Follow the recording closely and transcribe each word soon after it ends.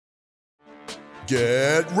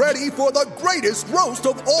Get ready for the greatest roast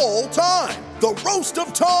of all time, the Roast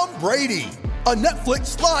of Tom Brady, a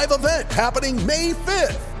Netflix live event happening May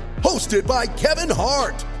 5th. Hosted by Kevin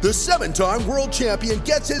Hart, the 7-time world champion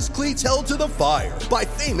gets his cleats held to the fire by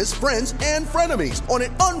famous friends and frenemies on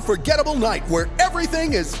an unforgettable night where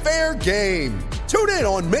everything is fair game. Tune in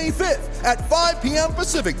on May 5th at 5 p.m.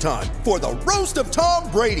 Pacific time for the Roast of Tom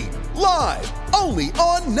Brady, live only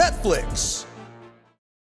on Netflix.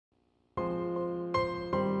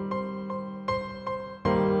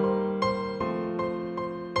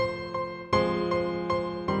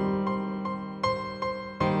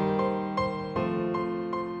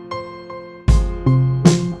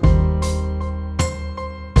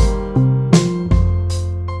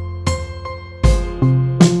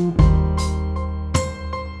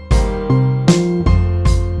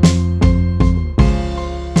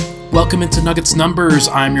 Welcome into Nuggets Numbers.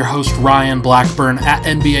 I'm your host, Ryan Blackburn, at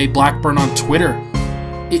NBA Blackburn on Twitter.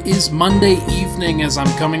 It is Monday evening as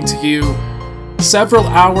I'm coming to you several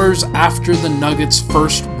hours after the Nuggets'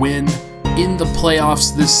 first win in the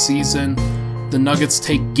playoffs this season. The Nuggets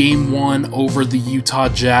take Game 1 over the Utah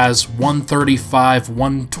Jazz,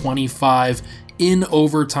 135-125 in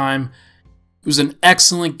overtime. It was an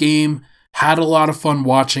excellent game. Had a lot of fun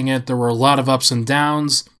watching it. There were a lot of ups and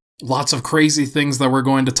downs. Lots of crazy things that we're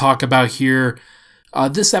going to talk about here.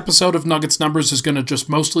 This episode of Nuggets Numbers is going to just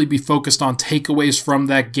mostly be focused on takeaways from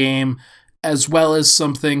that game, as well as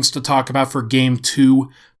some things to talk about for Game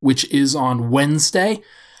 2, which is on Wednesday.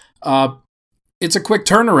 It's a quick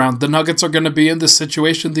turnaround. The Nuggets are going to be in this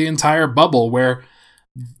situation the entire bubble, where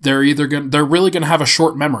they're really going to have a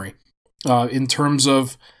short memory in terms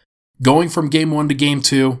of going from Game 1 to Game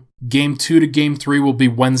 2. Game 2 to Game 3 will be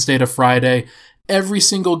Wednesday to Friday. Every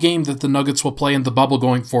single game that the Nuggets will play in the bubble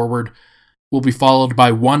going forward will be followed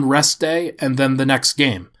by one rest day and then the next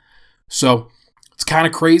game. So it's kind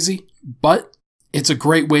of crazy, but it's a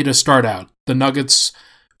great way to start out. The Nuggets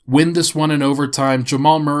win this one in overtime.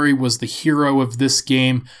 Jamal Murray was the hero of this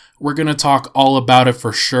game. We're going to talk all about it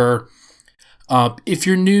for sure. If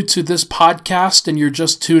you're new to this podcast and you're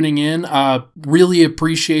just tuning in, really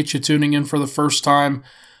appreciate you tuning in for the first time.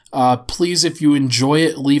 Please, if you enjoy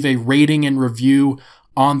it, leave a rating and review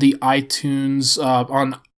on the iTunes,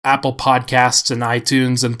 on Apple Podcasts and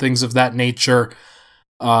iTunes and things of that nature.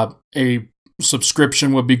 A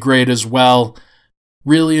subscription would be great as well.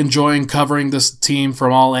 Really enjoying covering this team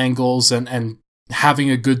from all angles and having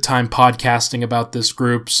a good time podcasting about this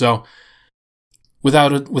group. So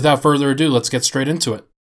without further ado, let's get straight into it.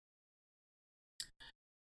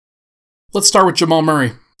 Let's start with Jamal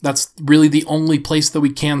Murray. That's really the only place that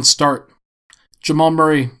we can start. Jamal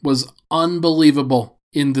Murray was unbelievable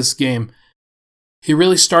in this game. He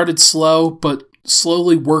really started slow, but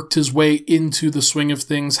slowly worked his way into the swing of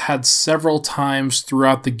things, had several times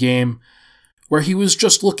throughout the game where he was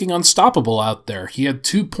just looking unstoppable out there. He had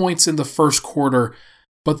 2 points in the first quarter,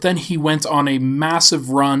 but then he went on a massive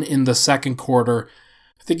run in the second quarter.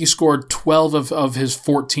 I think he scored 12 of his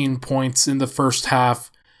 14 points in the first half.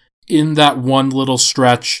 In that one little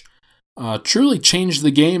stretch, truly changed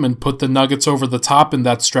the game and put the Nuggets over the top in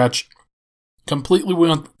that stretch. Completely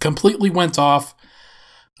went off.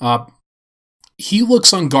 He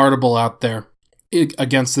looks unguardable out there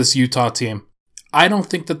against this Utah team. I don't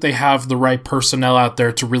think that they have the right personnel out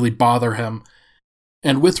there to really bother him.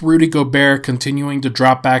 And with Rudy Gobert continuing to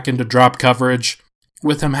drop back into drop coverage,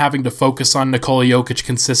 with him having to focus on Nikola Jokic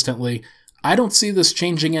consistently, I don't see this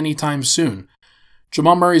changing anytime soon.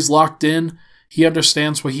 Jamal Murray's locked in. He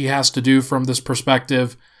understands what he has to do from this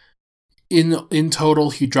perspective. In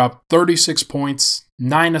total, he dropped 36 points,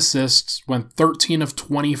 9 assists, went 13 of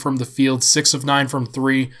 20 from the field, 6 of 9 from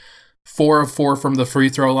 3, 4 of 4 from the free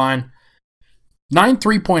throw line. 9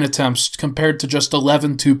 3-point attempts compared to just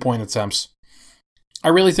 11 2-point attempts. I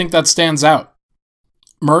really think that stands out.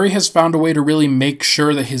 Murray has found a way to really make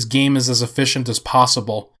sure that his game is as efficient as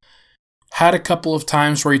possible. Had a couple of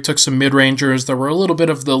times where he took some mid-rangers that were a little bit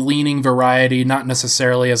of the leaning variety, not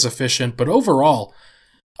necessarily as efficient, but overall,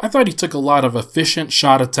 I thought he took a lot of efficient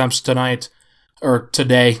shot attempts today.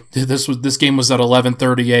 This game was at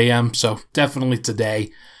 11:30 a.m., so definitely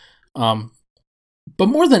today. But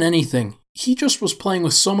more than anything, he just was playing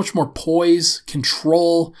with so much more poise,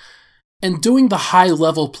 control, and doing the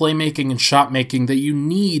high-level playmaking and shot-making that you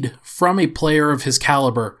need from a player of his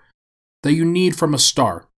caliber, that you need from a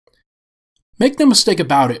star. Make no mistake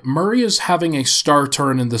about it, Murray is having a star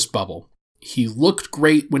turn in this bubble. He looked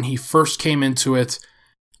great when he first came into it.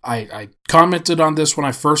 I commented on this when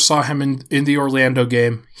I first saw him in the Orlando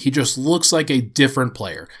game. He just looks like a different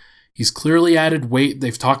player. He's clearly added weight.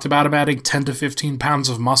 They've talked about him adding 10 to 15 pounds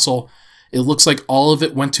of muscle. It looks like all of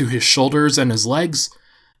it went to his shoulders and his legs.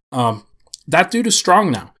 That dude is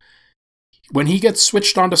strong now. When he gets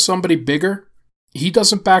switched onto somebody bigger, he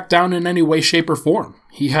doesn't back down in any way, shape, or form.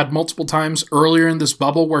 He had multiple times earlier in this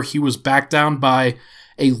bubble where he was backed down by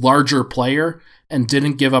a larger player and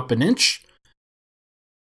didn't give up an inch.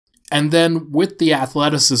 And then with the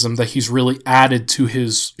athleticism that he's really added to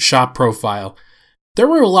his shot profile, there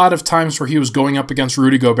were a lot of times where he was going up against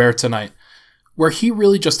Rudy Gobert tonight, where he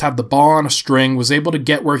really just had the ball on a string, was able to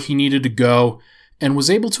get where he needed to go, and was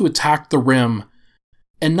able to attack the rim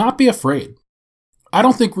and not be afraid. I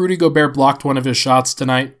don't think Rudy Gobert blocked one of his shots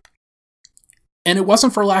tonight, and it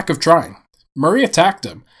wasn't for lack of trying. Murray attacked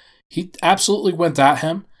him. He absolutely went at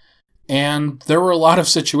him, and there were a lot of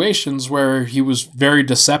situations where he was very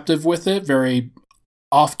deceptive with it, very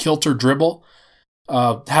off-kilter dribble,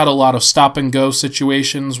 had a lot of stop-and-go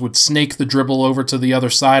situations, would snake the dribble over to the other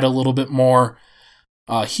side a little bit more.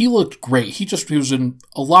 He looked great. He was in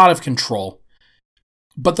a lot of control.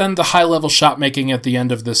 But then the high-level shot making at the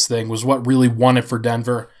end of this thing was what really won it for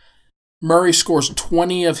Denver. Murray scores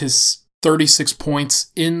 20 of his 36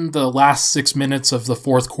 points in the last 6 minutes of the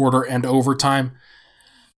fourth quarter and overtime.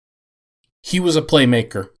 He was a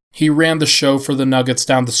playmaker. He ran the show for the Nuggets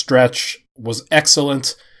down the stretch, was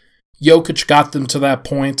excellent. Jokic got them to that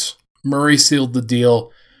point. Murray sealed the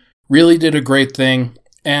deal. Really did a great thing.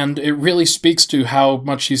 And it really speaks to how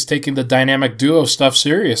much he's taking the dynamic duo stuff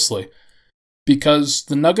seriously. Because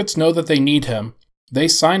the Nuggets know that they need him. They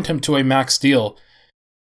signed him to a max deal.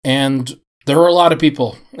 And there are a lot of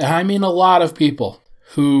people, and I mean a lot of people,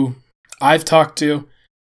 who I've talked to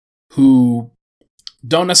who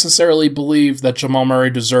don't necessarily believe that Jamal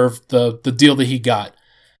Murray deserved the deal that he got.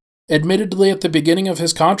 Admittedly, at the beginning of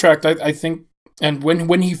his contract, I think, and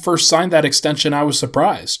when he first signed that extension, I was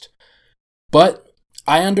surprised. But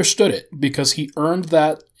I understood it because he earned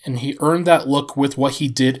that, and he earned that look with what he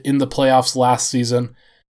did in the playoffs last season,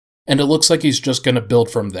 and it looks like he's just going to build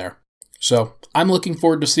from there. So I'm looking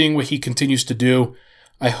forward to seeing what he continues to do.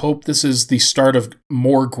 I hope this is the start of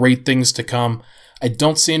more great things to come. I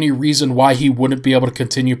don't see any reason why he wouldn't be able to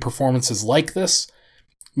continue performances like this.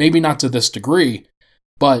 Maybe not to this degree,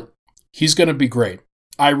 but he's going to be great.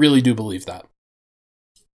 I really do believe that.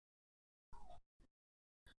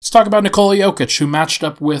 Let's talk about Nikola Jokic, who matched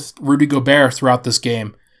up with Rudy Gobert throughout this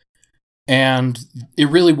game. And it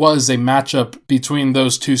really was a matchup between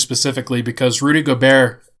those two specifically because Rudy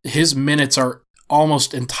Gobert, his minutes are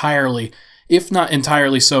almost entirely, if not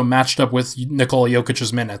entirely so, matched up with Nikola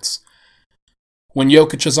Jokic's minutes. When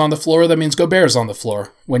Jokic is on the floor, that means Gobert's on the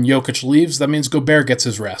floor. When Jokic leaves, that means Gobert gets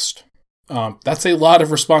his rest. That's a lot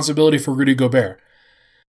of responsibility for Rudy Gobert.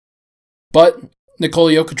 But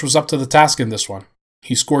Nikola Jokic was up to the task in this one.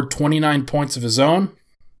 He scored 29 points of his own,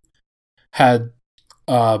 had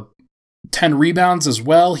 10 rebounds as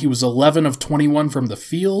well. He was 11 of 21 from the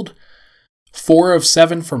field, 4 of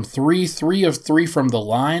 7 from 3, 3 of 3 from the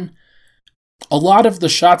line. A lot of the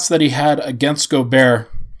shots that he had against Gobert,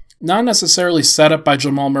 not necessarily set up by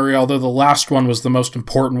Jamal Murray, although the last one was the most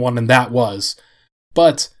important one, and that was.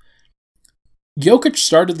 But Jokic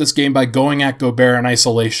started this game by going at Gobert in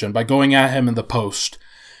isolation, by going at him in the post.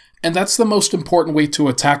 And that's the most important way to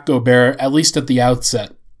attack Gobert, at least at the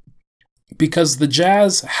outset. Because the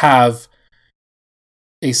Jazz have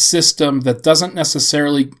a system that doesn't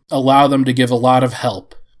necessarily allow them to give a lot of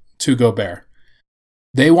help to Gobert.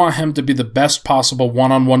 They want him to be the best possible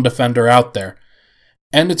one-on-one defender out there.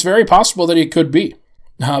 And it's very possible that he could be.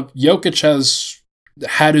 Jokic has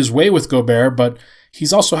had his way with Gobert, but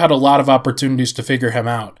he's also had a lot of opportunities to figure him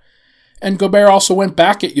out. And Gobert also went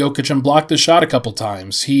back at Jokic and blocked his shot a couple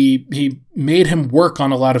times. He made him work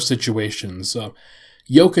on a lot of situations.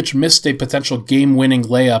 Jokic missed a potential game-winning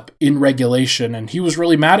layup in regulation, and he was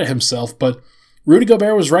really mad at himself, but Rudy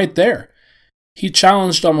Gobert was right there. He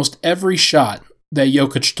challenged almost every shot that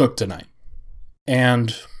Jokic took tonight.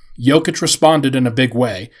 And Jokic responded in a big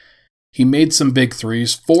way. He made some big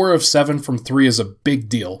threes. 4 of 7 from 3 is a big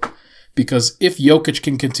deal. Because if Jokic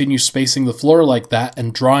can continue spacing the floor like that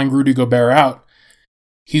and drawing Rudy Gobert out,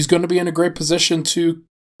 he's going to be in a great position to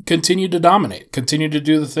continue to dominate, continue to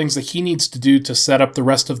do the things that he needs to do to set up the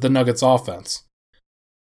rest of the Nuggets offense.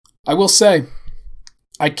 I will say,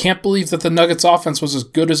 I can't believe that the Nuggets offense was as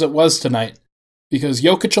good as it was tonight, because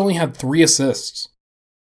Jokic only had 3 assists.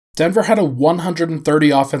 Denver had a 130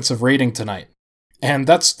 offensive rating tonight, and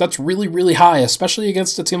that's really, really high, especially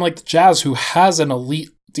against a team like the Jazz, who has an elite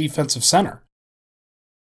defensive center.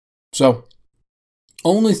 So,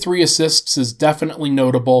 only 3 assists is definitely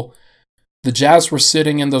notable. The Jazz were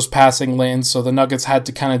sitting in those passing lanes, so the Nuggets had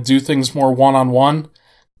to kind of do things more one-on-one.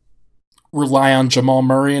 rely on Jamal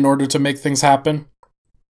Murray in order to make things happen.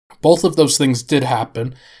 Both of those things did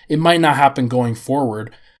happen. It might not happen going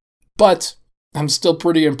forward, but I'm still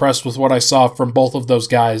pretty impressed with what I saw from both of those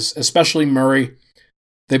guys, especially Murray.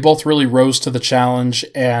 They both really rose to the challenge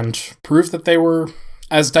and proved that they were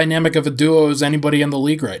as dynamic of a duo as anybody in the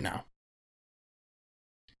league right now.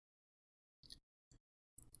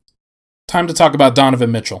 Time to talk about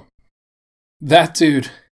Donovan Mitchell. That dude,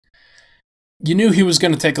 you knew he was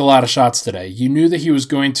going to take a lot of shots today. You knew that he was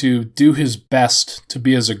going to do his best to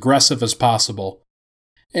be as aggressive as possible.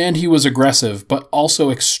 And he was aggressive, but also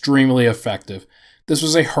extremely effective. This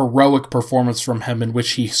was a heroic performance from him in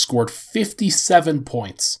which he scored 57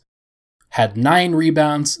 points, had 9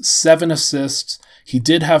 rebounds, 7 assists. He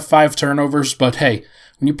did have 5 turnovers, but hey,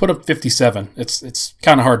 when you put up 57, it's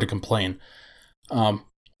kind of hard to complain.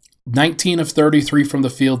 19 of 33 from the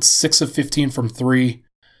field, 6 of 15 from 3,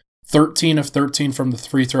 13 of 13 from the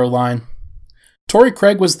free throw line. Torrey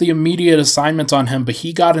Craig was the immediate assignment on him, but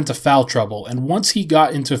he got into foul trouble. And once he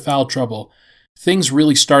got into foul trouble, things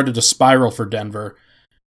really started to spiral for Denver.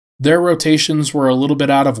 Their rotations were a little bit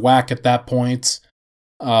out of whack at that point.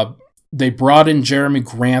 They brought in Jeremy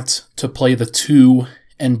Grant to play the 2,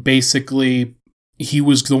 and basically he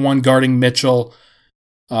was the one guarding Mitchell.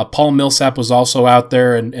 Paul Millsap was also out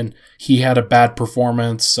there, and he had a bad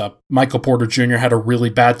performance. Michael Porter Jr. had a really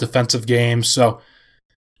bad defensive game, so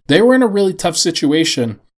they were in a really tough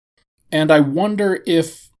situation, and I wonder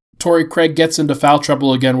if Torrey Craig gets into foul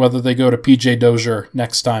trouble again, whether they go to PJ Dozier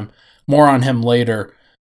next time. More on him later.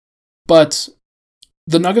 But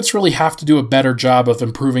the Nuggets really have to do a better job of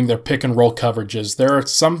improving their pick and roll coverages. There are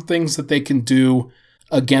some things that they can do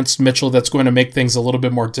against Mitchell that's going to make things a little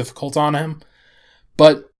bit more difficult on him.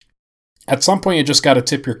 But at some point, you just got to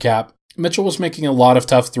tip your cap. Mitchell was making a lot of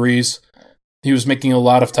tough threes. He was making a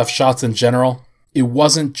lot of tough shots in general. It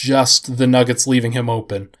wasn't just the Nuggets leaving him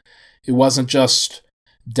open. It wasn't just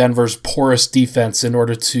Denver's porous defense in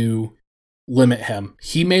order to limit him.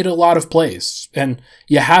 He made a lot of plays, and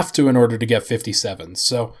you have to in order to get 57.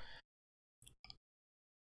 So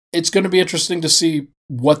it's going to be interesting to see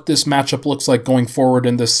what this matchup looks like going forward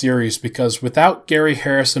in this series, because without Gary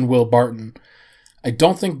Harris and Will Barton, I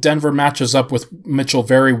don't think Denver matches up with Mitchell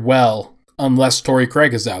very well unless Torrey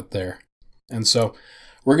Craig is out there. And so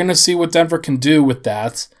we're going to see what Denver can do with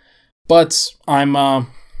that. But I'm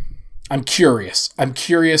curious. I'm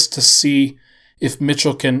curious to see if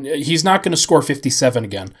Mitchell can... He's not going to score 57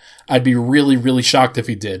 again. I'd be really, really shocked if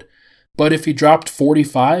he did. But if he dropped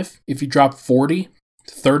 45, if he dropped 40,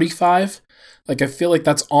 35, I feel like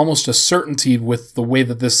that's almost a certainty with the way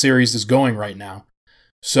that this series is going right now.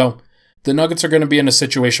 So the Nuggets are going to be in a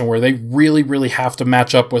situation where they really, really have to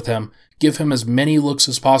match up with him, give him as many looks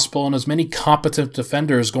as possible and as many competent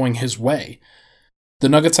defenders going his way. The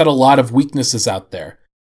Nuggets had a lot of weaknesses out there,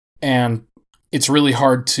 and it's really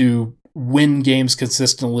hard to win games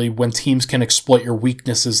consistently when teams can exploit your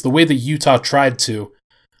weaknesses the way that Utah tried to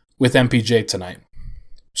with MPJ tonight.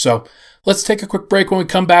 So let's take a quick break. When we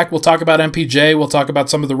come back, we'll talk about MPJ. We'll talk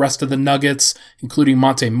about some of the rest of the Nuggets, including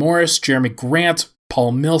Monte Morris, Jeremy Grant,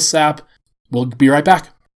 Paul Millsap. We'll be right back.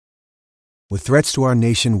 With threats to our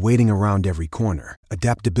nation waiting around every corner,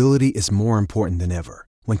 adaptability is more important than ever.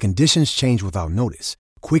 When conditions change without notice,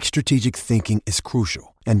 quick strategic thinking is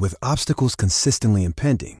crucial. And with obstacles consistently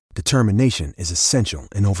impending, determination is essential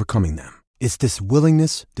in overcoming them. It's this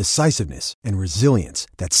willingness, decisiveness, and resilience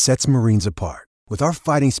that sets Marines apart. With our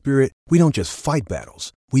fighting spirit, we don't just fight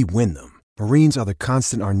battles, we win them. Marines are the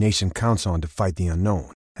constant our nation counts on to fight the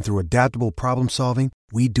unknown. And through adaptable problem solving,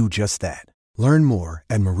 we do just that. Learn more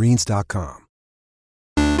at marines.com.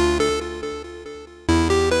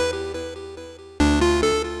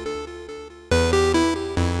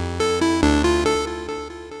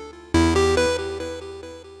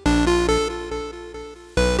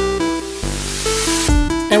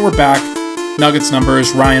 And we're back. Nuggets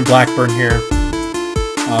numbers, Ryan Blackburn here.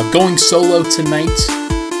 Going solo tonight.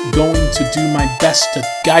 Going to do my best to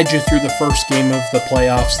guide you through the first game of the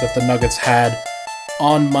playoffs that the Nuggets had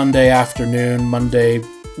on Monday afternoon, Monday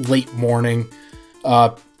late morning.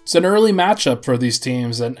 It's an early matchup for these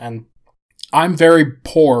teams, and I'm very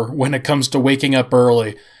poor when it comes to waking up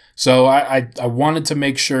early. So I wanted to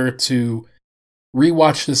make sure to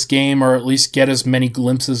rewatch this game, or at least get as many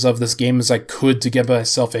glimpses of this game as I could to give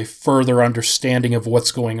myself a further understanding of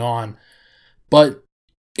what's going on. But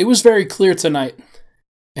it was very clear tonight,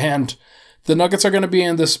 and the Nuggets are going to be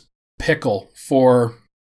in this pickle for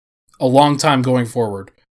a long time going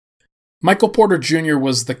forward. Michael Porter Jr.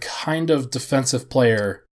 was the kind of defensive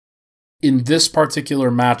player in this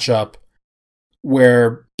particular matchup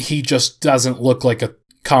where he just doesn't look like a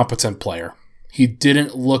competent player. He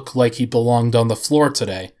didn't look like he belonged on the floor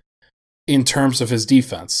today in terms of his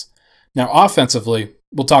defense. Now, offensively,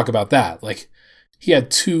 we'll talk about that. Like, he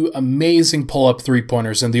had 2 amazing pull-up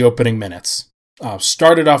three-pointers in the opening minutes.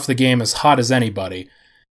 Started off the game as hot as anybody.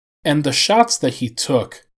 And the shots that he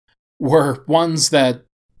took were ones that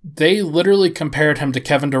they literally compared him to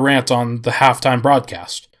Kevin Durant on the halftime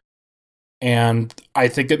broadcast. And I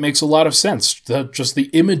think it makes a lot of sense. Just the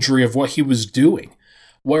imagery of what he was doing,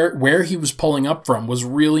 where he was pulling up from was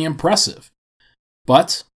really impressive.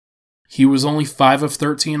 But he was only 5 of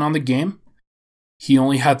 13 on the game. He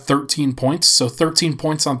only had 13 points. So 13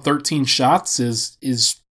 points on 13 shots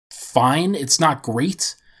is fine. It's not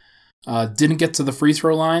great. Didn't get to the free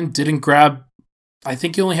throw line. Didn't grab... I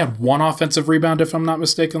think he only had 1 offensive rebound, if I'm not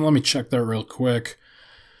mistaken. Let me check that real quick.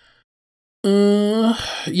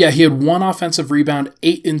 Yeah, he had 1 offensive rebound,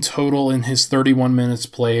 8 in total in his 31 minutes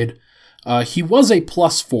played. He was a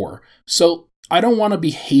 +4, so I don't want to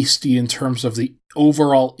be hasty in terms of the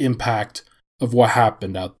overall impact of what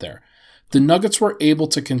happened out there. The Nuggets were able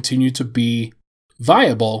to continue to be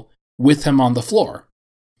viable with him on the floor.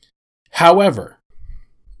 However,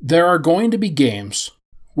 there are going to be games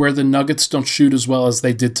where the Nuggets don't shoot as well as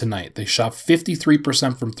they did tonight. They shot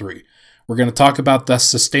 53% from 3. We're going to talk about the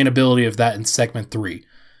sustainability of that in segment 3.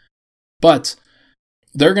 But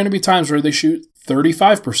there are going to be times where they shoot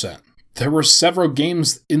 35%. There were several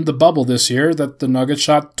games in the bubble this year that the Nuggets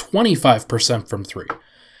shot 25% from 3.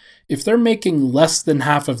 If they're making less than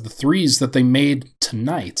half of the threes that they made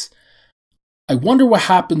tonight, I wonder what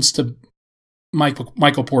happens to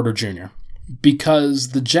Michael Porter Jr. Because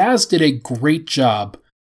the Jazz did a great job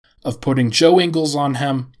of putting Joe Ingles on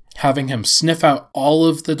him, having him sniff out all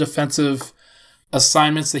of the defensive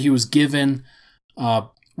assignments that he was given.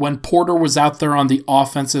 When Porter was out there on the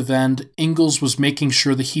offensive end, Ingles was making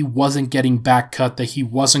sure that he wasn't getting back cut, that he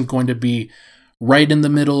wasn't going to be right in the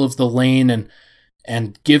middle of the lane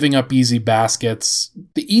and giving up easy baskets.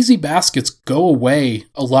 The easy baskets go away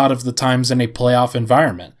a lot of the times in a playoff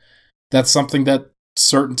environment. That's something that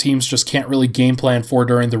certain teams just can't really game plan for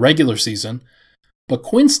during the regular season. But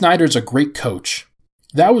Quinn Snyder's a great coach.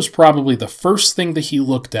 That was probably the first thing that he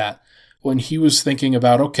looked at when he was thinking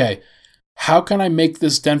about, okay, how can I make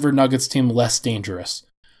this Denver Nuggets team less dangerous?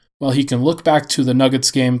 Well, he can look back to the Nuggets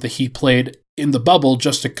game that he played in the bubble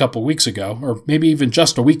just a couple weeks ago, or maybe even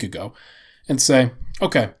just a week ago, and say,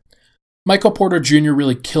 okay, Michael Porter Jr.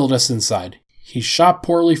 really killed us inside. He shot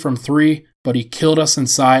poorly from 3, but he killed us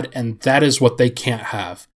inside, and that is what they can't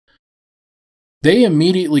have. They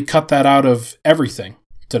immediately cut that out of everything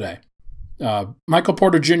today. Michael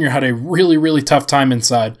Porter Jr. had a really, really tough time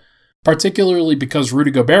inside, particularly because Rudy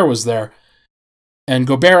Gobert was there. And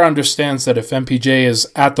Gobert understands that if MPJ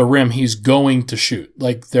is at the rim, he's going to shoot.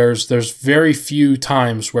 Like, there's very few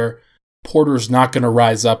times where Porter's not going to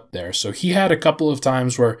rise up there. So he had a couple of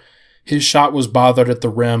times where his shot was bothered at the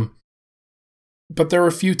rim, but there were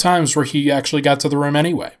a few times where he actually got to the rim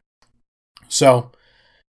anyway. So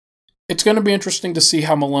it's going to be interesting to see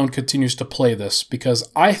how Malone continues to play this, because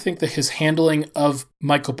I think that his handling of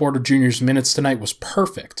Michael Porter Jr.'s minutes tonight was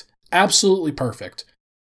perfect. Absolutely perfect.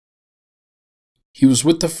 He was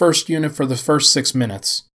with the first unit for the first 6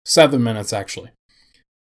 minutes. 7 minutes, actually.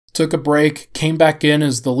 Took a break, came back in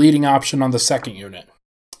as the leading option on the second unit.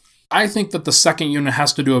 I think that the second unit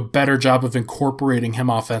has to do a better job of incorporating him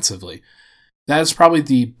offensively. That is probably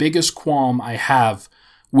the biggest qualm I have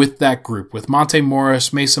with that group, with Monte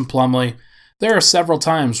Morris, Mason Plumlee. There are several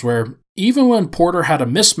times where, even when Porter had a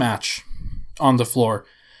mismatch on the floor,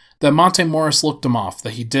 that Monte Morris looked him off,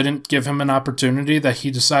 that he didn't give him an opportunity, that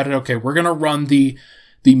he decided, okay, we're going to run the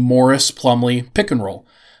Morris-Plumlee pick and roll,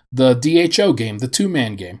 the DHO game, the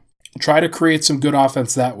two-man game. Try to create some good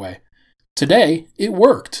offense that way. Today, it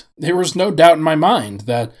worked. There was no doubt in my mind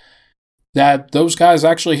that those guys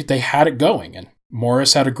actually, they had it going. And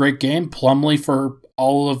Morris had a great game. Plumlee, for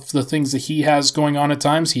all of the things that he has going on at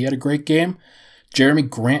times, he had a great game. Jeremy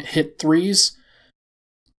Grant hit threes.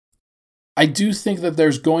 I do think that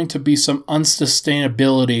there's going to be some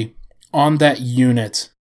unsustainability on that unit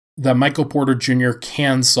that Michael Porter Jr.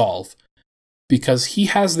 can solve, because he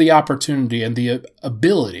has the opportunity and the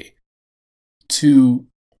ability to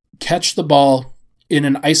catch the ball in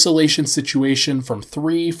an isolation situation from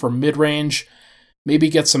 3, from mid-range, maybe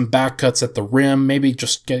get some back cuts at the rim, maybe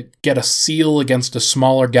just get a seal against a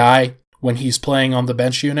smaller guy when he's playing on the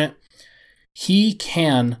bench unit. He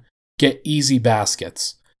can get easy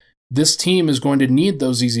baskets. This team is going to need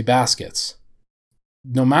those easy baskets,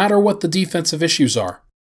 no matter what the defensive issues are.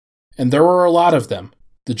 And there were a lot of them.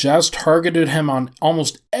 The Jazz targeted him on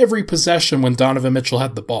almost every possession when Donovan Mitchell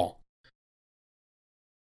had the ball.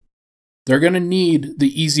 They're going to need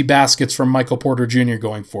the easy baskets from Michael Porter Jr.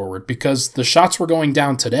 going forward because the shots were going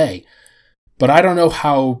down today, but I don't know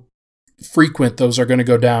how frequent those are going to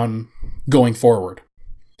go down going forward.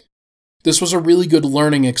 This was a really good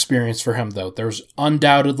learning experience for him, though. There's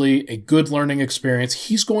undoubtedly a good learning experience.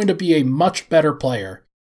 He's going to be a much better player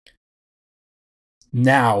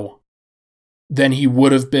now than he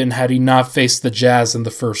would have been had he not faced the Jazz in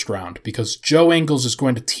the first round, because Joe Ingles is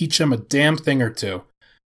going to teach him a damn thing or two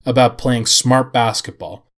about playing smart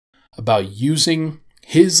basketball, about using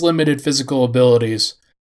his limited physical abilities,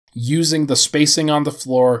 using the spacing on the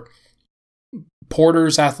floor,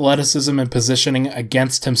 Porter's athleticism and positioning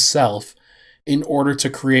against himself in order to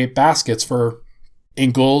create baskets for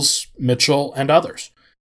Ingles, Mitchell, and others.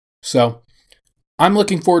 So I'm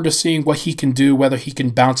looking forward to seeing what he can do, whether he can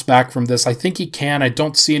bounce back from this. I think he can. I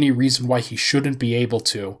don't see any reason why he shouldn't be able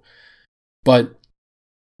to. But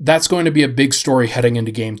that's going to be a big story heading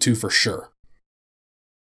into Game 2 for sure.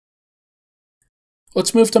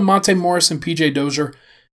 Let's move to Monte Morris and PJ Dozier.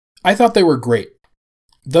 I thought they were great.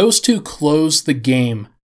 Those two closed the game.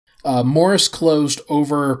 Morris closed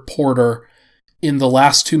over Porter in the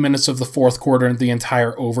last 2 minutes of the fourth quarter and the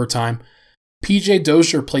entire overtime. PJ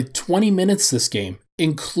Dozier played 20 minutes this game,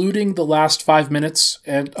 including the last 5 minutes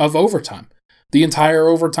of overtime, the entire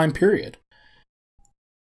overtime period.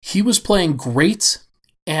 He was playing great,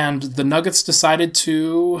 and the Nuggets decided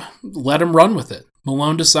to let him run with it.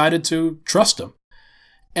 Malone decided to trust him.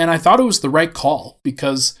 And I thought it was the right call,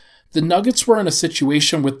 because the Nuggets were in a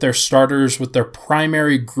situation with their starters, with their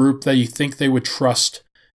primary group that you think they would trust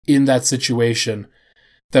in that situation,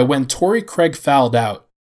 that when Torrey Craig fouled out,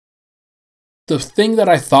 the thing that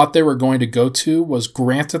I thought they were going to go to was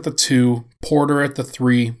Grant at the 2, Porter at the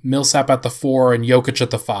 3, Millsap at the 4, and Jokic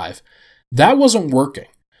at the 5. That wasn't working.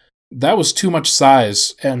 That was too much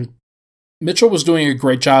size, and Mitchell was doing a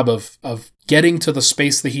great job of getting to the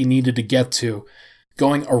space that he needed to get to,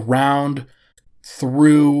 going around,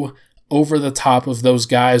 through, over the top of those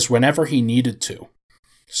guys whenever he needed to.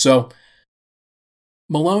 So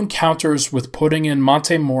Malone counters with putting in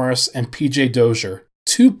Monte Morris and PJ Dozier,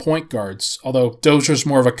 2 point guards, although Dozier's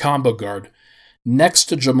more of a combo guard, next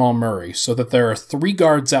to Jamal Murray, so that there are 3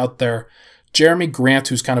 guards out there, Jeremy Grant,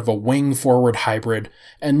 who's kind of a wing forward hybrid,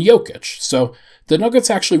 and Jokic. So the Nuggets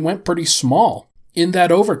actually went pretty small in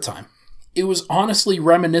that overtime. It was honestly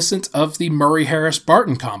reminiscent of the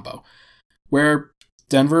Murray-Harris-Barton combo, where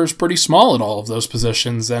Denver is pretty small at all of those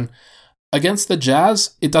positions, and against the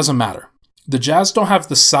Jazz, it doesn't matter. The Jazz don't have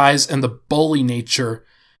the size and the bully nature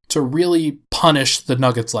to really punish the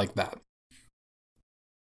Nuggets like that.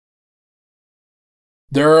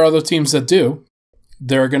 There are other teams that do.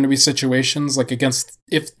 There are going to be situations like against,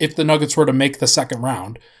 if the Nuggets were to make the second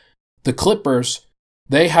round, the Clippers,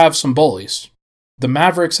 they have some bullies. The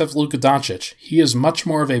Mavericks have Luka Doncic. He is much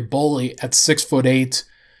more of a bully at 6'8",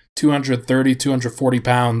 230, 240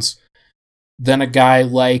 pounds than a guy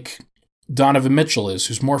like Donovan Mitchell is,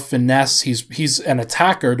 who's more finesse. He's an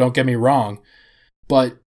attacker, don't get me wrong,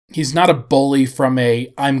 but he's not a bully from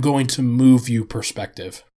a I'm going to move you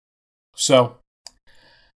perspective. So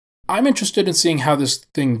I'm interested in seeing how this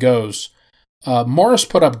thing goes. Morris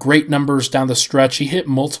put up great numbers down the stretch. He hit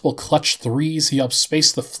multiple clutch threes. He helped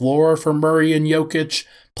space the floor for Murray and Jokic.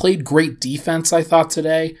 Played great defense, I thought,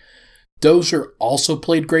 today. Dozier also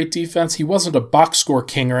played great defense. He wasn't a box score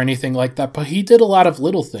king or anything like that, but he did a lot of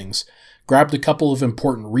little things. Grabbed a couple of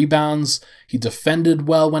important rebounds. He defended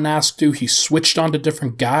well when asked to. He switched on to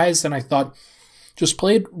different guys, and I thought just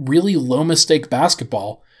played really low-mistake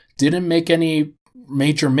basketball. Didn't make any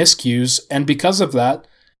major miscues, and because of that,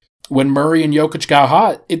 when Murray and Jokic got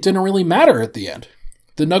hot, it didn't really matter at the end.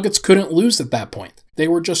 The Nuggets couldn't lose at that point. They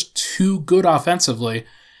were just too good offensively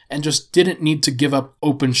and just didn't need to give up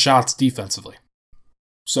open shots defensively.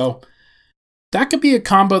 So that could be a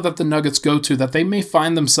combo that the Nuggets go to that they may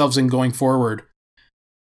find themselves in going forward.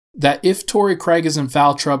 That if Torrey Craig is in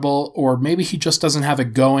foul trouble, or maybe he just doesn't have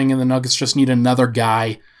it going and the Nuggets just need another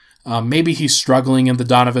guy, maybe he's struggling in the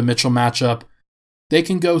Donovan Mitchell matchup, they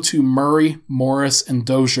can go to Murray, Morris, and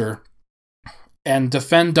Dozier and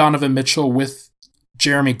defend Donovan Mitchell with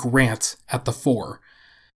Jeremy Grant at the 4.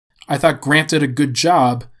 I thought Grant did a good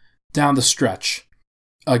job down the stretch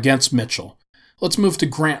against Mitchell. Let's move to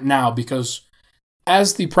Grant now, because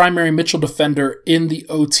as the primary Mitchell defender in the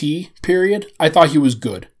OT period, I thought he was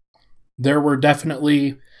good. There were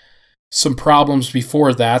definitely some problems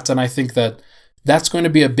before that, and I think that that's going to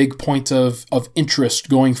be a big point of interest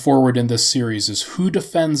going forward in this series, is who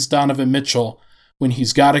defends Donovan Mitchell when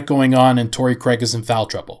he's got it going on and Torrey Craig is in foul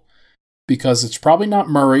trouble. Because it's probably not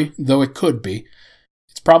Murray, though it could be.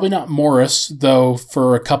 It's probably not Morris, though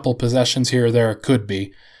for a couple possessions here or there it could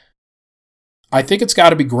be. I think it's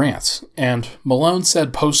got to be Grant. And Malone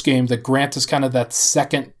said post-game that Grant is kind of that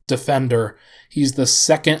second defender. He's the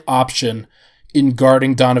second option in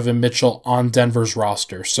guarding Donovan Mitchell on Denver's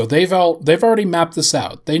roster. So they've already mapped this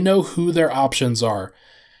out. They know who their options are.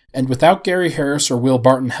 And without Gary Harris or Will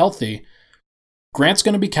Barton healthy, Grant's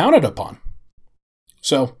going to be counted upon.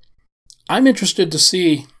 So I'm interested to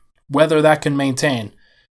see whether that can maintain.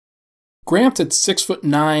 Grant at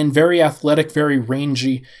 6'9", very athletic, very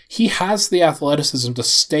rangy. He has the athleticism to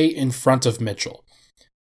stay in front of Mitchell.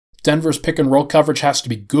 Denver's pick and roll coverage has to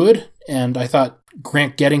be good, and I thought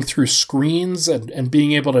Grant getting through screens and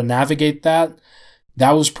being able to navigate that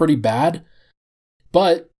was pretty bad.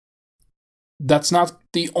 But that's not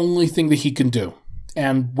the only thing that he can do.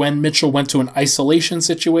 And when Mitchell went to an isolation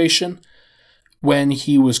situation, when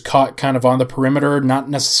he was caught kind of on the perimeter, not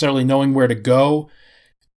necessarily knowing where to go,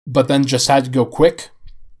 but then just had to go quick,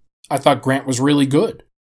 I thought Grant was really good.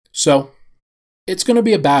 So it's going to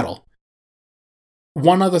be a battle.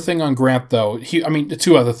 One other thing on Grant, though,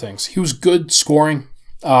 two other things. He was good scoring,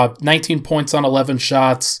 19 points on 11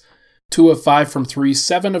 shots, 2 of 5 from 3,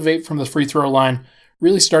 7 of 8 from the free throw line.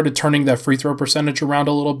 Really started turning that free throw percentage around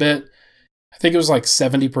a little bit. I think it was like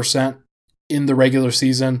 70% in the regular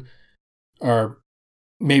season, or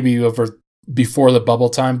maybe over before the bubble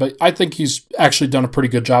time. But I think he's actually done a pretty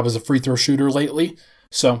good job as a free throw shooter lately.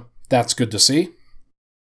 So that's good to see.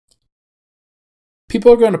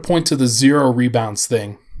 People are going to point to the 0 rebounds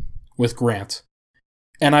thing with Grant.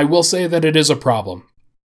 And I will say that it is a problem,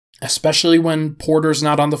 especially when Porter's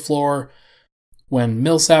not on the floor, when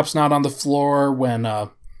Millsap's not on the floor, when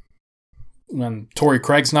Torrey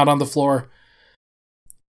Craig's not on the floor.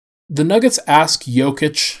 The Nuggets ask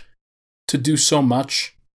Jokic to do so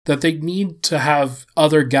much that they need to have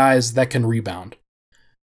other guys that can rebound.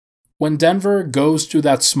 When Denver goes to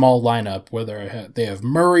that small lineup, whether they have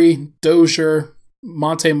Murray, Dozier,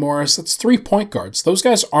 Monte Morris, that's 3 point guards. Those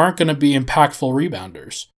guys aren't going to be impactful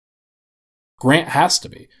rebounders. Grant has to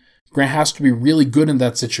be. Grant has to be really good in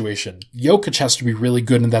that situation. Jokic has to be really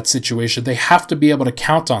good in that situation. They have to be able to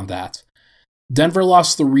count on that. Denver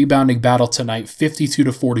lost the rebounding battle tonight,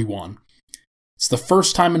 52-41. It's the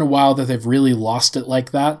first time in a while that they've really lost it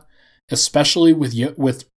like that, especially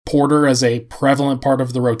with Porter as a prevalent part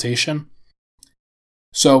of the rotation.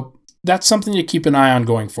 So that's something to keep an eye on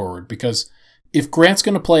going forward, because if Grant's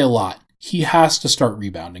going to play a lot, he has to start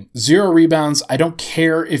rebounding. 0 rebounds, I don't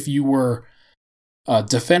care if you were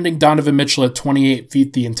defending Donovan Mitchell at 28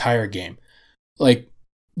 feet the entire game. Like,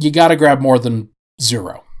 you got to grab more than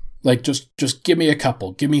 0. Like, just give me a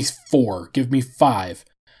couple. Give me 4. Give me 5.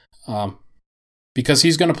 Because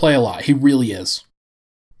he's going to play a lot. He really is.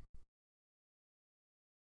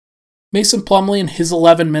 Mason Plumlee in his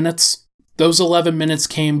 11 minutes. Those 11 minutes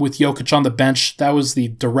came with Jokic on the bench. That was the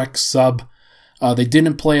direct sub. They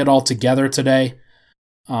didn't play it all together today.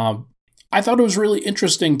 I thought it was really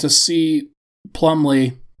interesting to see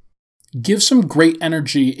Plumlee give some great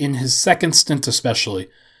energy in his second stint especially.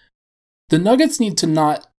 The Nuggets need to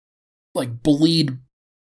not bleed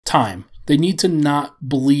time. They need to not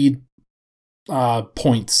bleed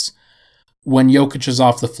points when Jokic is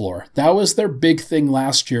off the floor. That was their big thing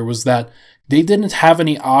last year, was that they didn't have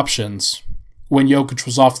any options when Jokic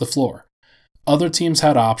was off the floor. Other teams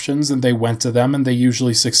had options and they went to them and they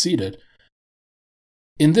usually succeeded.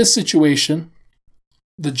 In this situation,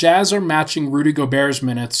 the Jazz are matching Rudy Gobert's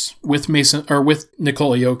minutes with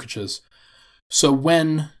Nikola Jokic's. So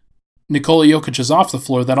when Nikola Jokic is off the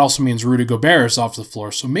floor, that also means Rudy Gobert is off the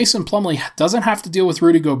floor. So Mason Plumlee doesn't have to deal with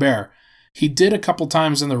Rudy Gobert. He did a couple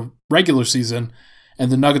times in the regular season,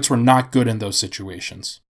 and the Nuggets were not good in those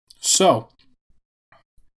situations. So,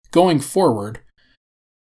 going forward,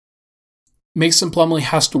 Mason Plumlee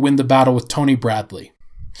has to win the battle with Tony Bradley.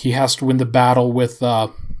 He has to win the battle with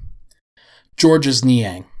Georges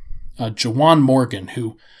Niang, Juwan Morgan,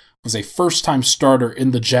 who was a first-time starter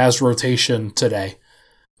in the Jazz rotation today,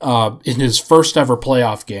 in his first ever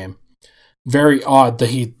playoff game. Very odd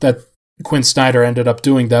that Quinn Snyder ended up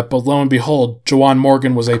doing that, but lo and behold, Juwan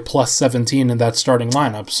Morgan was a plus 17 in that starting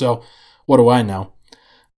lineup, so what do I know?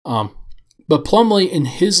 But Plumlee, in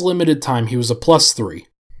his limited time, he was a plus 3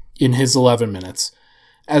 in his 11 minutes.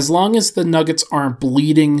 As long as the Nuggets aren't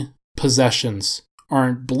bleeding possessions,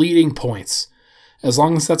 aren't bleeding points, as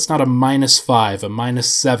long as that's not a -5, a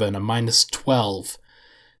 -7, a -12,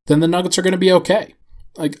 then the Nuggets are going to be okay.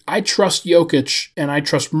 I trust Jokic and I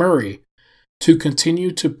trust Murray to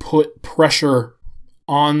continue to put pressure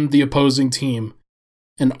on the opposing team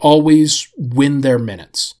and always win their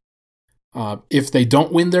minutes. If they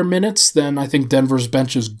don't win their minutes, then I think Denver's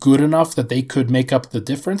bench is good enough that they could make up the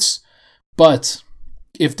difference. But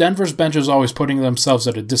if Denver's bench is always putting themselves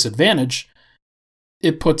at a disadvantage,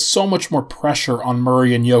 it puts so much more pressure on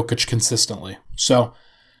Murray and Jokic consistently. So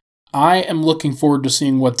I am looking forward to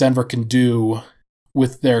seeing what Denver can do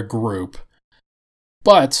with their group.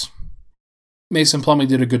 But Mason Plumlee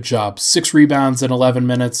did a good job. 6 rebounds in 11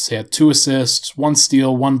 minutes. He had 2 assists, 1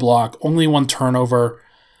 steal, 1 block, only 1 turnover.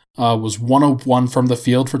 Was 1 of 1 from the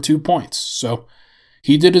field for 2 points. So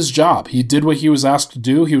he did his job. He did what he was asked to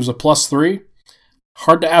do. He was a +3.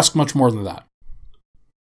 Hard to ask much more than that.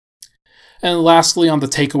 And lastly, on the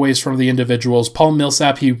takeaways from the individuals, Paul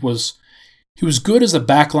Millsap, he was good as a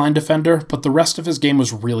backline defender, but the rest of his game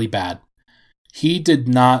was really bad. He did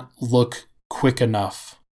not look quick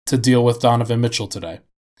enough to deal with Donovan Mitchell today.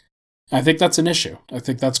 I think that's an issue. I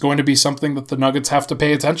think that's going to be something that the Nuggets have to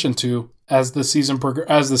pay attention to as the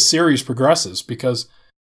series progresses, because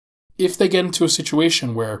if they get into a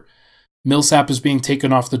situation where Millsap is being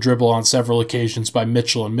taken off the dribble on several occasions by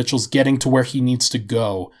Mitchell, and Mitchell's getting to where he needs to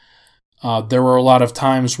go, there were a lot of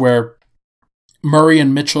times where Murray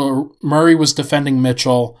was defending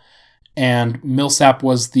Mitchell, and Millsap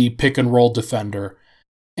was the pick and roll defender,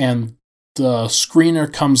 and the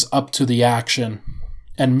screener comes up to the action,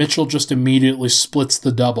 and Mitchell just immediately splits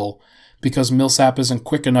the double because Millsap isn't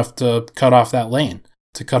quick enough to cut off that lane,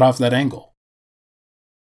 to cut off that angle.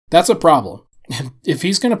 That's a problem. And if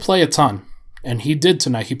he's going to play a ton, and he did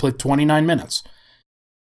tonight, he played 29 minutes.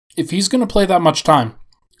 If he's going to play that much time,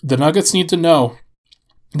 the Nuggets need to know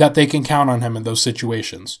that they can count on him in those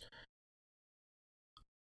situations.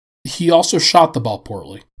 He also shot the ball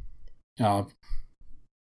poorly.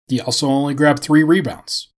 He also only grabbed 3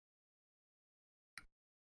 rebounds.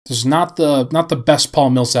 This is not the best Paul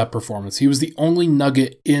Millsap performance. He was the only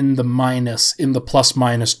Nugget in the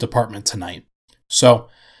plus-minus department tonight. So,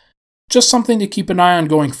 just something to keep an eye on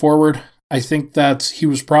going forward. I think that he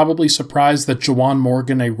was probably surprised that Juwan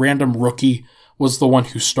Morgan, a random rookie, was the one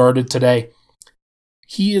who started today.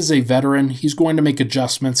 He is a veteran. He's going to make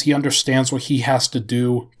adjustments. He understands what he has to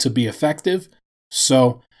do to be effective.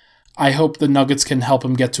 So, I hope the Nuggets can help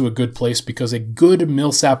him get to a good place, because a good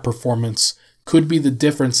Millsap performance could be the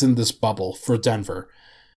difference in this bubble for Denver.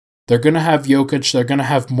 They're going to have Jokic. They're going to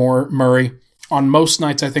have more Murray. On most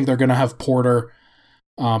nights, I think they're going to have Porter.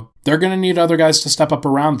 They're going to need other guys to step up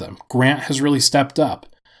around them. Grant has really stepped up.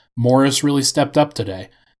 Morris really stepped up today.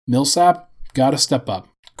 Millsap, got to step up.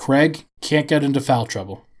 Craig can't get into foul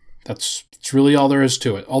trouble. That's really all there is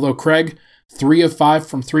to it. Although Craig, 3 of 5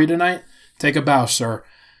 from 3 tonight, take a bow, sir.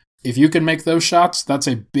 If you can make those shots, that's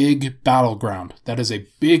a big battleground. That is a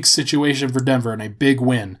big situation for Denver and a big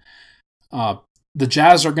win. The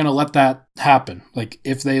Jazz are going to let that happen. Like,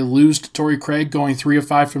 if they lose to Torrey Craig going 3 of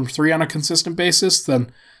 5 from 3 on a consistent basis,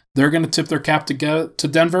 then they're going to tip their cap to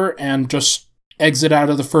Denver and just exit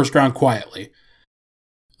out of the first round quietly.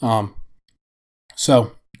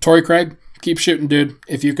 So, Torrey Craig, keep shooting, dude.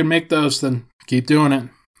 If you can make those, then keep doing it.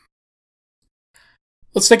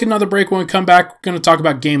 Let's take another break. When we come back, we're going to talk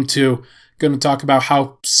about Game 2. Going to talk about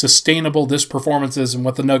how sustainable this performance is and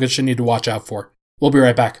what the Nuggets should need to watch out for. We'll be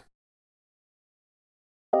right back.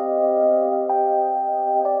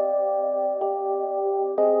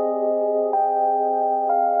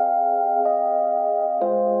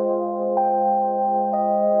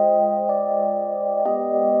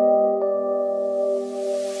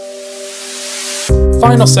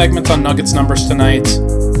 Final segment on Nuggets numbers tonight.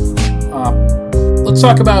 Let's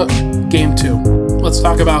talk about Game 2. Let's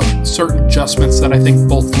talk about certain adjustments that I think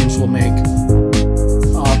both teams will make.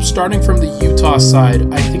 Starting from the Utah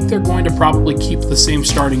side, I think they're going to probably keep the same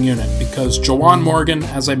starting unit because Juwan Morgan,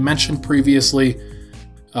 as I mentioned previously,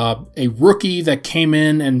 a rookie that came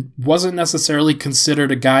in and wasn't necessarily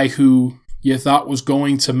considered a guy who you thought was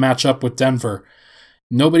going to match up with Denver.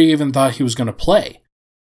 Nobody even thought he was going to play.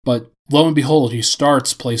 But lo and behold, he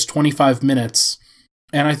starts, plays 25 minutes,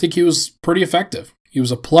 and I think he was pretty effective. He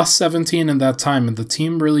was a plus 17 in that time, and the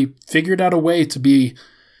team really figured out a way to be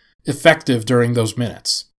effective during those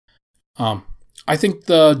minutes. I think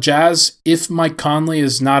the Jazz, if Mike Conley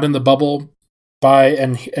is not in the bubble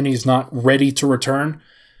and he's not ready to return,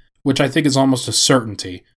 which I think is almost a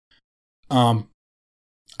certainty, I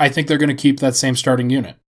think they're going to keep that same starting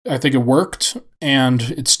unit. I think it worked, and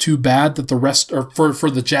it's too bad that the rest, or for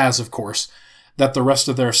the Jazz, of course, that the rest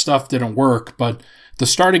of their stuff didn't work, but the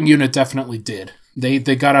starting unit definitely did. They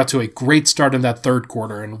got out to a great start in that third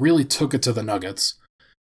quarter and really took it to the Nuggets.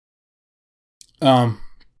 Let's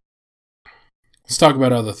talk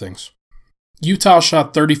about other things. Utah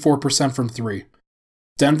shot 34% from 3.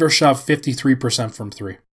 Denver shot 53% from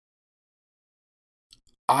 3.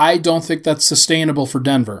 I don't think that's sustainable for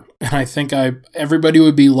Denver. And I think everybody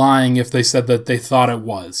would be lying if they said that they thought it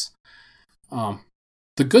was.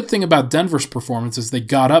 The good thing about Denver's performance is they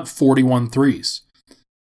got up 41 threes.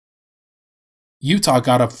 Utah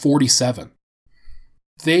got up 47.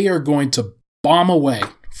 They are going to bomb away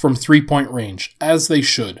from three-point range, as they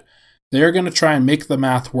should. They're going to try and make the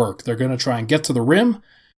math work. They're going to try and get to the rim.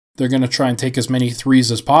 They're going to try and take as many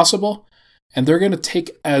threes as possible. And they're going to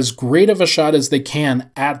take as great of a shot as they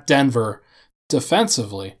can at Denver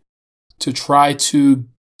defensively to try to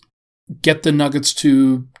get the Nuggets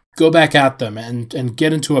to go back at them and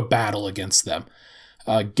get into a battle against them,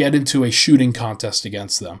 get into a shooting contest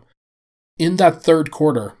against them. In that third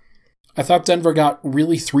quarter, I thought Denver got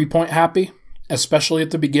really three-point happy, especially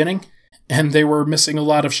at the beginning, and they were missing a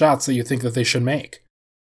lot of shots that you think that they should make.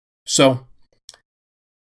 So,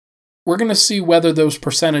 we're going to see whether those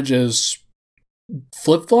percentages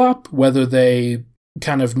flip-flop, whether they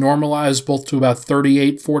kind of normalize both to about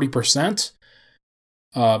 38-40%.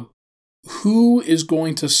 Who is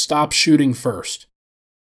going to stop shooting first?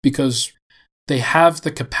 Because they have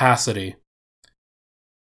the capacity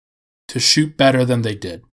to shoot better than they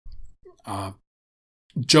did.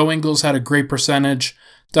 Joe Ingles had a great percentage.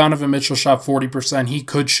 Donovan Mitchell shot 40%. He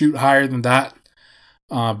could shoot higher than that.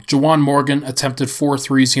 Juwan Morgan attempted 4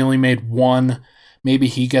 threes. He only made 1. Maybe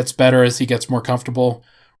he gets better as he gets more comfortable.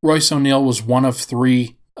 Royce O'Neal was 1 of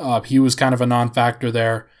 3. He was kind of a non-factor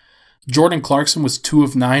there. Jordan Clarkson was 2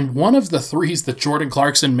 of 9. One of the threes that Jordan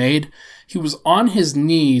Clarkson made, he was on his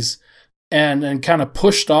knees and kind of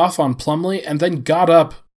pushed off on Plumlee and then got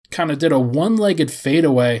up, kind of did a one-legged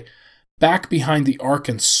fadeaway back behind the arc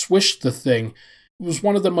and swished the thing. It was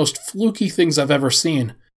one of the most fluky things I've ever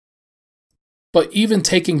seen. But even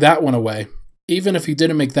taking that one away, even if he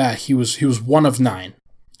didn't make that, he was 1 of 9.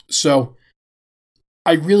 So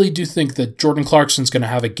I really do think that Jordan Clarkson's going to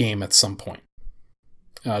have a game at some point.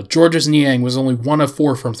 Georges Niang was only 1 of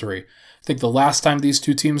 4 from 3. I think the last time these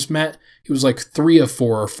two teams met, he was like 3 of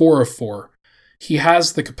 4 or 4 of 4. He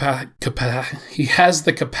has the he has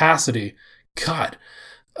the capacity. God,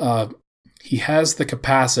 he has the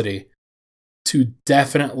capacity to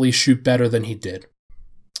definitely shoot better than he did.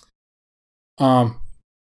 Now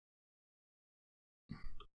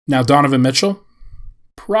Donovan Mitchell,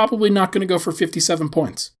 probably not going to go for 57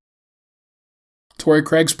 points. Torrey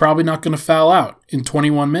Craig's probably not going to foul out in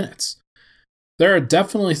 21 minutes. There are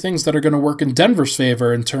definitely things that are going to work in Denver's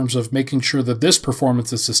favor in terms of making sure that this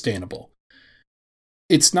performance is sustainable.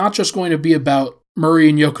 It's not just going to be about Murray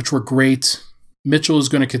and Jokic were great. Mitchell is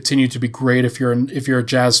going to continue to be great if you're a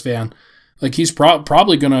Jazz fan. Like he's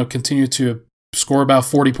probably going to continue to score about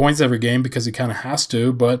 40 points every game because he kind of has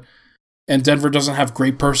to, and Denver doesn't have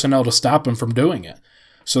great personnel to stop him from doing it.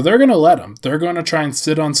 So they're going to let him. They're going to try and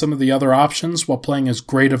sit on some of the other options while playing as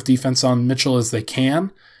great of defense on Mitchell as they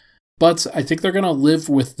can. But I think they're going to live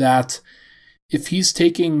with that. If he's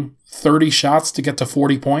taking 30 shots to get to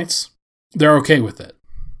 40 points, they're okay with it.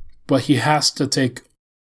 But he has to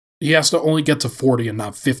only get to 40 and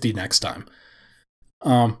not 50 next time.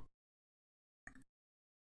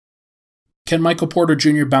 Can Michael Porter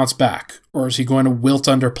Jr. bounce back, or is he going to wilt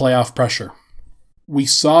under playoff pressure? We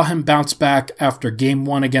saw him bounce back after Game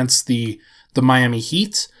 1 against the Miami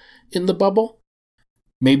Heat in the bubble.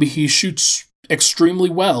 Maybe he shoots extremely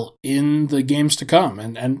well in the games to come.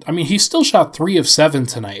 And I mean, he still shot 3 of 7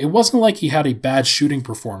 tonight. It wasn't like he had a bad shooting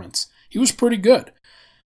performance. He was pretty good.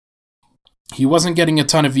 He wasn't getting a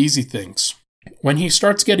ton of easy things. When he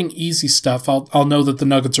starts getting easy stuff, I'll know that the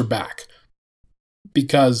Nuggets are back.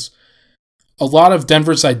 Because a lot of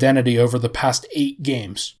Denver's identity over the past 8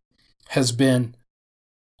 games has been,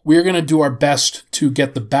 we're going to do our best to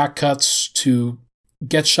get the back cuts, to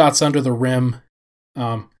get shots under the rim,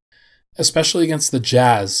 especially against the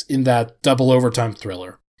Jazz in that double overtime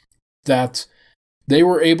thriller, that they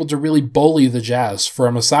were able to really bully the Jazz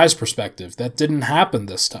from a size perspective. That didn't happen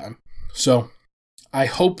this time. So I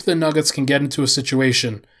hope the Nuggets can get into a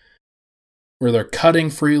situation where they're cutting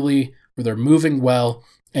freely, where they're moving well,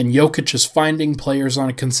 and Jokic is finding players on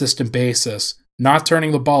a consistent basis, not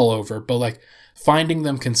turning the ball over, but finding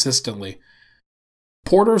them consistently.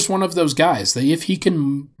 Porter's one of those guys that if he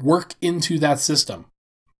can work into that system,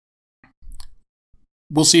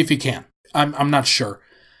 we'll see if he can. I'm not sure.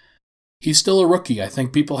 He's still a rookie. I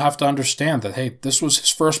think people have to understand that, hey, this was his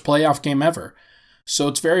first playoff game ever. So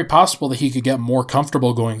it's very possible that he could get more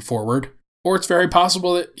comfortable going forward, or it's very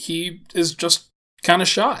possible that he is just kind of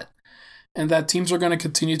shot, and that teams are going to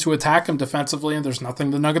continue to attack him defensively, and there's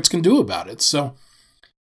nothing the Nuggets can do about it. So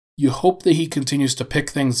you hope that he continues to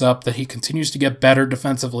pick things up, that he continues to get better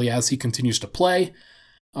defensively as he continues to play.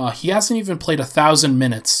 He hasn't even played 1,000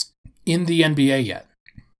 minutes in the NBA yet.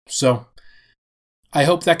 So I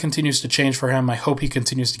hope that continues to change for him. I hope he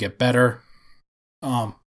continues to get better.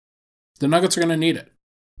 The Nuggets are going to need it.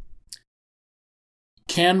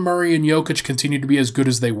 Can Murray and Jokic continue to be as good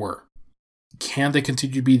as they were? Can they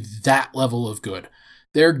continue to be that level of good?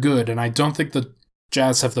 They're good, and I don't think the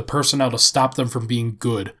Jazz have the personnel to stop them from being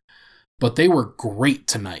good. But they were great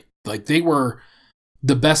tonight. Like, they were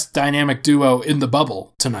the best dynamic duo in the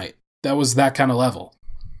bubble tonight. That was that kind of level.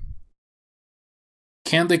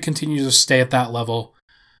 Can they continue to stay at that level?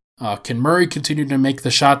 Can Murray continue to make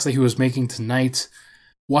the shots that he was making tonight?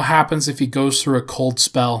 What happens if he goes through a cold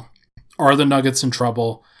spell? Are the Nuggets in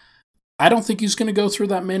trouble? I don't think he's going to go through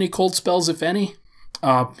that many cold spells, if any.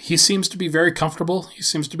 He seems to be very comfortable. He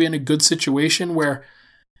seems to be in a good situation where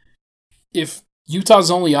if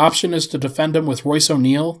Utah's only option is to defend him with Royce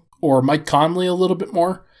O'Neal or Mike Conley a little bit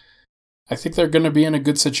more, I think they're going to be in a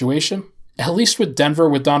good situation. At least with Denver,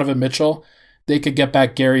 with Donovan Mitchell, they could get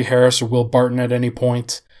back Gary Harris or Will Barton at any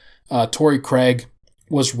point. Torrey Craig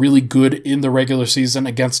was really good in the regular season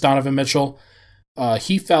against Donovan Mitchell.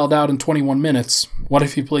 He fouled out in 21 minutes. What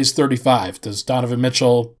if he plays 35? Does Donovan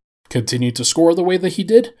Mitchell continue to score the way that he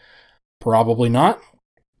did? Probably not.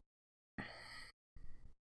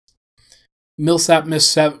 Millsap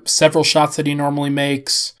missed several shots that he normally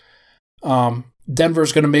makes.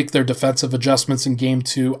 Denver's going to make their defensive adjustments in Game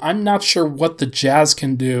 2. I'm not sure what the Jazz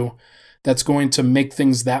can do that's going to make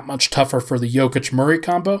things that much tougher for the Jokic-Murray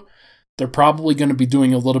combo. They're probably going to be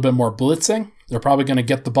doing a little bit more blitzing. They're probably going to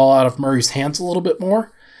get the ball out of Murray's hands a little bit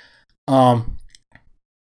more.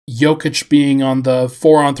 Jokic being on the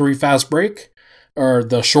 4-on-3 fast break, or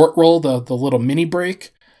the short roll, the little mini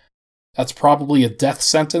break. That's probably a death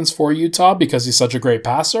sentence for Utah because he's such a great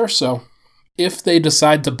passer. So if they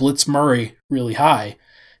decide to blitz Murray really high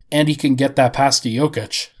and he can get that pass to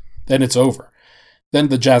Jokic, then it's over. Then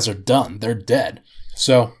the Jazz are done. They're dead.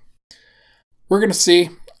 So we're going to see.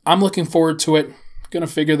 I'm looking forward to it. Going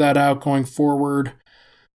to figure that out going forward.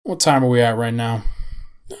 What time are we at right now?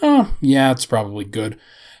 Oh, yeah, it's probably good.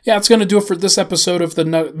 Yeah, it's going to do it for this episode of the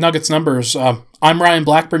Nuggets Numbers. I'm Ryan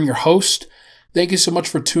Blackburn, your host. Thank you so much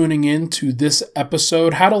for tuning in to this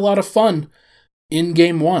episode. Had a lot of fun in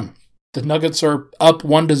Game 1. The Nuggets are up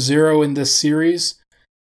 1-0 in this series.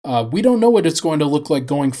 We don't know what it's going to look like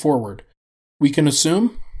going forward. We can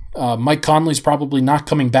assume Mike Conley's probably not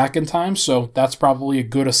coming back in time, so that's probably a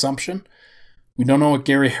good assumption. We don't know what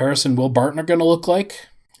Gary Harris and Will Barton are going to look like,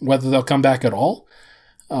 whether they'll come back at all.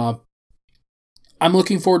 I'm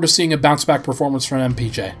looking forward to seeing a bounce-back performance from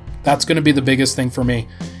MPJ. That's going to be the biggest thing for me.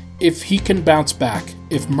 If he can bounce back,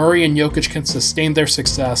 if Murray and Jokic can sustain their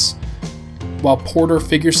success, while Porter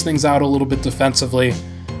figures things out a little bit defensively,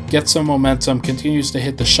 gets some momentum, continues to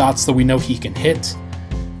hit the shots that we know he can hit,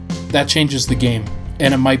 that changes the game,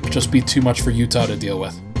 and it might just be too much for Utah to deal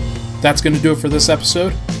with. That's going to do it for this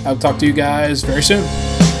episode. I'll talk to you guys very soon.